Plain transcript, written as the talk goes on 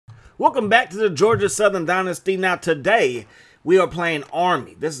Welcome back to the Georgia Southern Dynasty. Now today, we are playing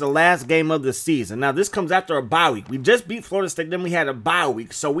Army. This is the last game of the season. Now this comes after a bye week. We just beat Florida State, then we had a bye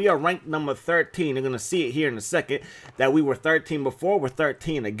week. So we are ranked number 13. You're going to see it here in a second that we were 13 before. We're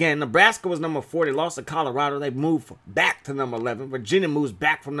 13 again. Nebraska was number 4. They lost to Colorado. They moved back to number 11. Virginia moves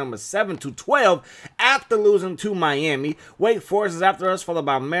back from number 7 to 12 after losing to Miami. Wake Forest is after us, followed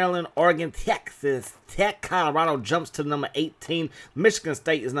by Maryland, Oregon, Texas Tech. Colorado jumps to number 18. Michigan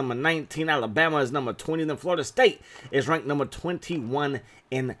State is number 19. Alabama is number 20. Then Florida State is ranked number 21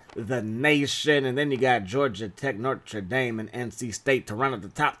 in the nation. And then you got Georgia Tech, Notre Dame, and NC State to round up the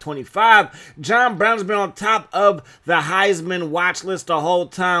top 25. John Brown's been on top of the Heisman watch list the whole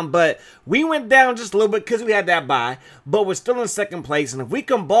time, but we went down just a little bit because we had that bye, but we're still in second place. And if we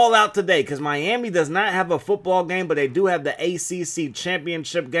can ball out today, because Miami does not have a football game, but they do have the ACC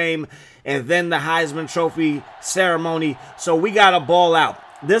championship game and then the Heisman Trophy ceremony, so we got to ball out.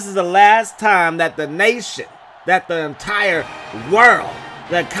 This is the last time that the nation, that the entire world,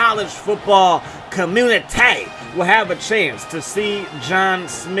 the college football community will have a chance to see John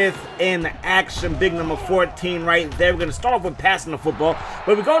Smith in action. Big number 14 right there. We're going to start off with passing the football,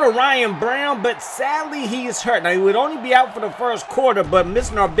 but we go to Ryan Brown, but sadly he's hurt. Now he would only be out for the first quarter, but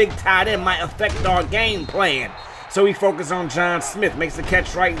missing our big tight end might affect our game plan. So we focus on John Smith. Makes the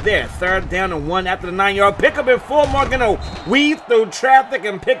catch right there. 3rd down and 1 after the 9-yard pickup, and Fulmore going to weave through traffic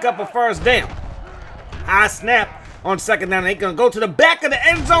and pick up a first down. High snap on 2nd down. They're going to go to the back of the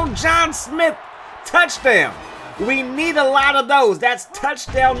end zone. John Smith, touchdown. We need a lot of those. That's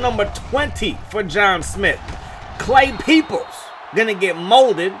touchdown number 20 for John Smith. Clay Peoples going to get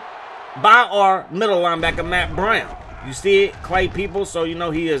molded by our middle linebacker, Matt Brown. You see it, Clay Peoples, so you know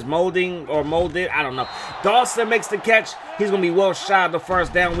he is molding or molded. I don't know. Dawson makes the catch. He's going to be well shy of the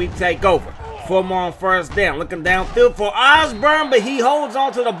first down. We take over. Fulmore on 1st down. Looking downfield for Osborne, but he holds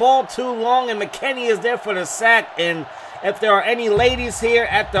on to the ball too long, and McKinney is there for the sack. And if there are any ladies here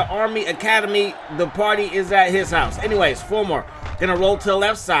at the Army Academy, the party is at his house. Anyways, Fulmore going to roll to the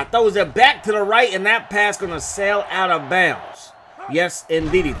left side. Throws it back to the right, and that pass going to sail out of bounds. Yes,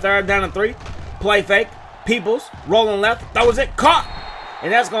 indeedy. 3rd down and 3. Play fake. Peoples rolling left, throws it, caught,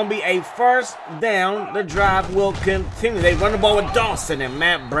 and that's going to be a first down. The drive will continue. They run the ball with Dawson, and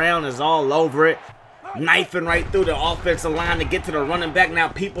Matt Brown is all over it, knifing right through the offensive line to get to the running back. Now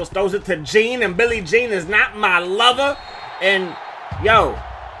Peoples throws it to Jean, and Billie Jean is not my lover. And yo,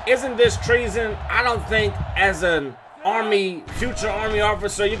 isn't this treason? I don't think as an future Army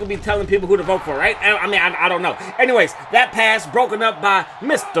officer, you could be telling people who to vote for, right? I mean, I don't know. Anyways, that pass broken up by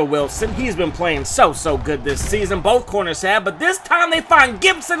Mr. Wilson. He's been playing so good this season. Both corners have, but this time they find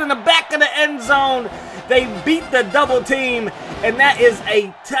Gibson in the back of the end zone. They beat the double team, and that is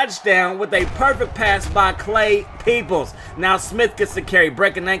a touchdown with a perfect pass by Clay Peoples. Now Smith gets the carry,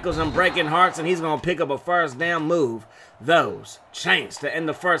 breaking ankles and breaking hearts, and he's going to pick up a first down move. Those chains to end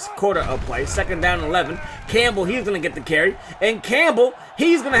the first quarter of play. 2nd down and 11. Campbell, he's going to get the carry. And Campbell,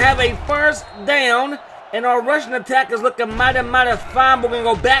 he's going to have a first down. And our rushing attack is looking mighty fine. But we're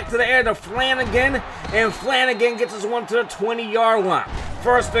going to go back to the air to Flanagan. And Flanagan gets us one to the 20-yard line.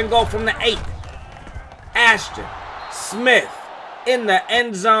 1st and goal from the 8. Ashton Smith in the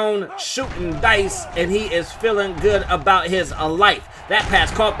end zone shooting dice. And he is feeling good about his life. That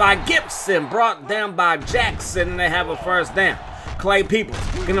pass caught by Gibson, brought down by Jackson, and they have a first down. Clay Peoples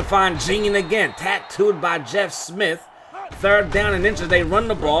gonna find Jean again, tattooed by Jeff Smith. 3rd down and inches, they run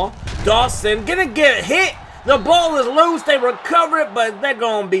the ball. Dawson gonna get hit. The ball is loose, they recover it, but they're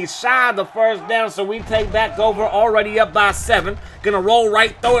gonna be shy of the first down, so we take back over, already up by 7. Gonna roll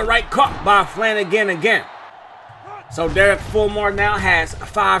right, throw it right, caught by Flanagan again. So Derek Fulmore now has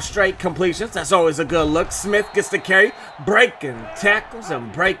 5 straight completions. That's always a good look. Smith gets the carry, breaking tackles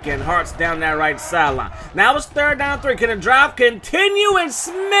and breaking hearts down that right sideline. Now it's 3rd down and 3. Can the drive continue? And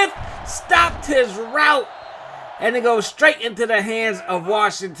Smith stopped his route. And it goes straight into the hands of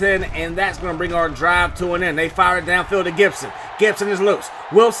Washington, and that's going to bring our drive to an end. They fire it downfield to Gibson. Gibson is loose.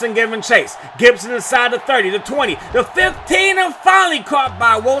 Wilson giving chase. Gibson inside the 30, the 20, the 15, and finally caught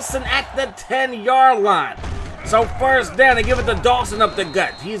by Wilson at the 10-yard line. So 1st down, they give it to Dawson up the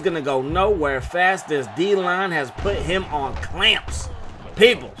gut. He's going to go nowhere fast. This D-line has put him on clamps.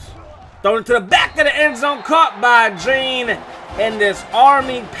 Peoples thrown into the back of the end zone, caught by Jean. And this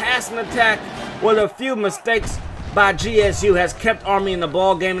Army passing attack with a few mistakes by GSU has kept Army in the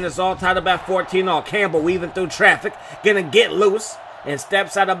ball game, and it's all tied up at 14-all. Campbell weaving through traffic, going to get loose and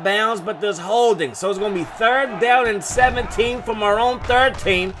steps out of bounds, but there's holding. So it's going to be 3rd down and 17 from our own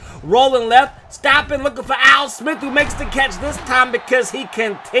 13. Rolling left, stopping, looking for Al Smith, who makes the catch this time because he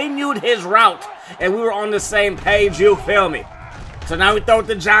continued his route. And we were on the same page, you feel me. So now we throw it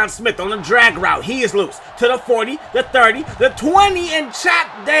to John Smith on the drag route. He is loose to the 40, the 30, the 20, and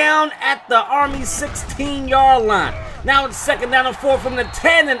chopped down at the Army 16-yard line. Now it's 2nd down and 4 from the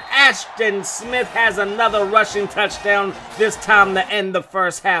 10, and Ashton Smith has another rushing touchdown, this time to end the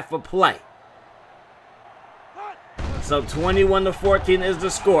first half of play. So 21-14 is the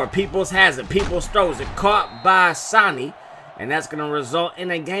score. Peoples has it. Peoples throws it. Caught by Sonny. And that's going to result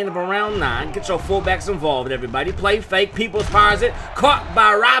in a gain of around 9. Get your fullbacks involved, everybody. Play fake. Peoples fires it. Caught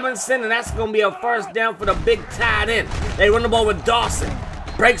by Robinson. And that's going to be a first down for the big tight end. They run the ball with Dawson.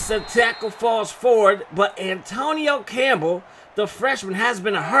 Breaks the tackle, falls forward. But Antonio Campbell, the freshman, has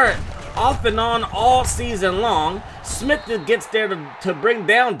been hurt off and on all season long. Smith gets there to bring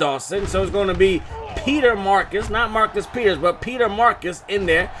down Dawson. So it's going to be Peter Marcus. Not Marcus Peters, but Peter Marcus in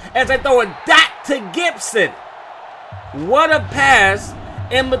there. As they throw a dot to Gibson. What a pass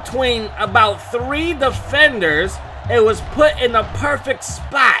in between about 3 defenders. It was put in the perfect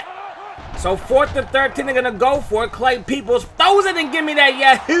spot. So 4th and 13, they're going to go for it. Clay Peoples throws it and give me that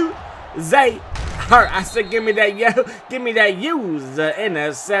Yahoo. Zay Hurt. I said give me that Yahoo. Give me that use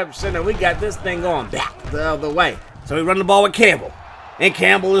interception. And we got this thing going back the other way. So we run the ball with Campbell. And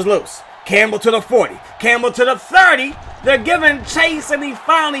Campbell is loose. Campbell to the 40. Campbell to the 30. They're giving chase, and he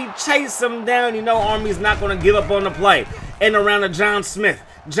finally chased him down. You know Army's not going to give up on the play. In around to John Smith.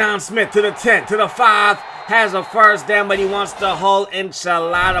 John Smith to the 10, to the 5. Has a first down, but he wants the whole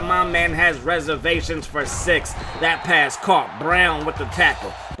enchilada. My man has reservations for 6. That pass caught. Brown with the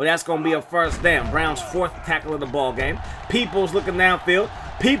tackle. But that's going to be a first down. Brown's 4th tackle of the ball game. Peoples looking downfield.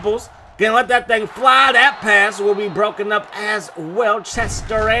 Peoples gonna let that thing fly. That pass will be broken up as well.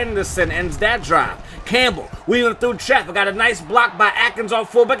 Chester Anderson ends that drive. Campbell weaving through traffic. Got a nice block by Atkins on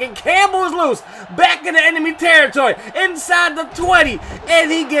fullback, and Campbell is loose. Back in the enemy territory. Inside the 20.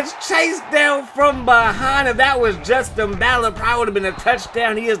 And he gets chased down from behind. If that was Justin Ballard, probably would have been a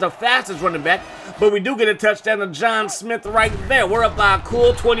touchdown. He is the fastest running back. But we do get a touchdown to John Smith right there. We're up by a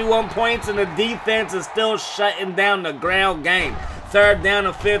cool 21 points, and the defense is still shutting down the ground game. 3rd down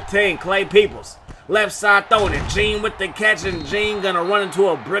and 15. Clay Peoples. Left side throwing it. Gene with the catch, and Gene gonna run into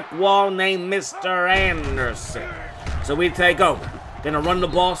a brick wall named Mr. Anderson. So we take over. Gonna run the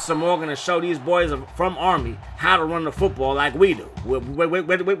ball some more. Gonna show these boys from Army how to run the football like we do.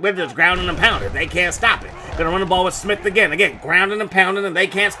 We're just grounding and pounding. They can't stop it. Gonna run the ball with Smith again. Again, grounding and pounding, and they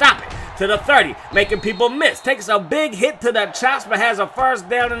can't stop it. To the 30, making people miss. Takes a big hit to the chops, but has a first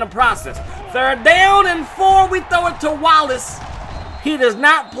down in the process. 3rd down and 4. We throw it to Wallace. He does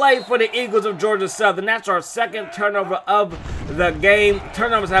not play for the Eagles of Georgia Southern. That's our 2nd turnover of the game.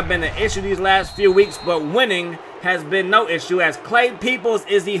 Turnovers have been an issue these last few weeks, but winning has been no issue. As Clay Peoples,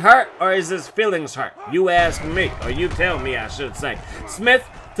 is he hurt or is his feelings hurt? You ask me, or you tell me, I should say. Smith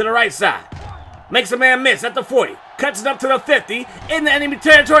to the right side. Makes a man miss at the 40. Cuts it up to the 50. In the enemy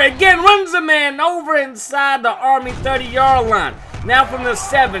territory again. Runs a man over inside the Army 30-yard line. Now from the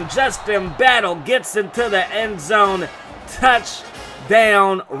 7, Justin Battle gets into the end zone.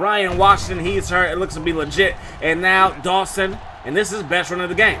 Touchdown. Ryan Washington, he's hurt. It looks to be legit. And now Dawson, and this is best run of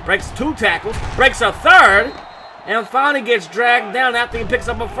the game. Breaks 2 tackles. Breaks a 3rd. And finally gets dragged down after he picks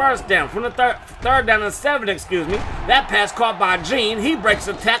up a first down. From the 3rd down and 7, excuse me. That pass caught by Gene. He breaks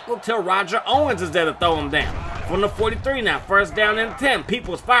a tackle till Roger Owens is there to throw him down. From the 43 now, 1st down and 10.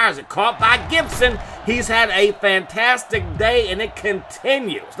 Peoples fires it. Caught by Gibson. He's had a fantastic day, and it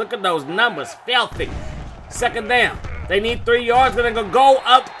continues. Look at those numbers. Filthy. 2nd down. They need 3 yards. They're going to go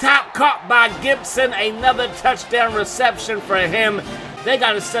up top. Caught by Gibson. Another touchdown reception for him. They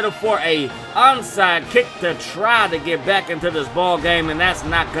got to settle for a onside kick to try to get back into this ball game, and that's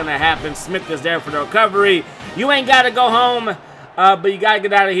not going to happen. Smith is there for the recovery. You ain't got to go home, but you got to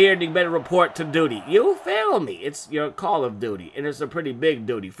get out of here, and you better report to duty. You feel me? It's your call of duty, and it's a pretty big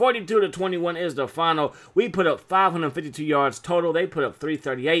duty. 42-21 is the final. We put up 552 yards total. They put up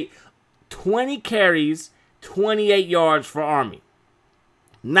 338. 20 carries, 28 yards for Army.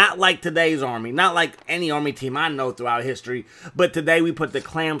 Not like today's Army, not like any Army team I know throughout history, but today we put the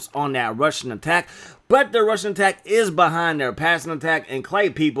clamps on that rushing attack. But the rushing attack is behind their passing attack, and Clay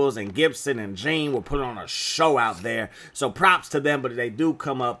Peoples and Gibson and Gene will put on a show out there. So props to them, but they do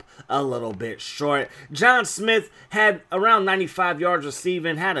come up a little bit short. John Smith had around 95 yards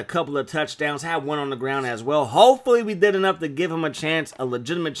receiving, had a couple of touchdowns, had 1 on the ground as well. Hopefully we did enough to give him a chance, a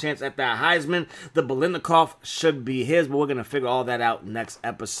legitimate chance at that Heisman. The Biletnikoff should be his, but we're going to figure all that out next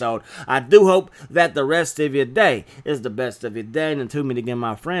episode. I do hope that the rest of your day is the best of your day. And until we meet again,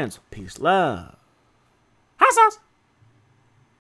 my friends, peace, love. Hot sauce.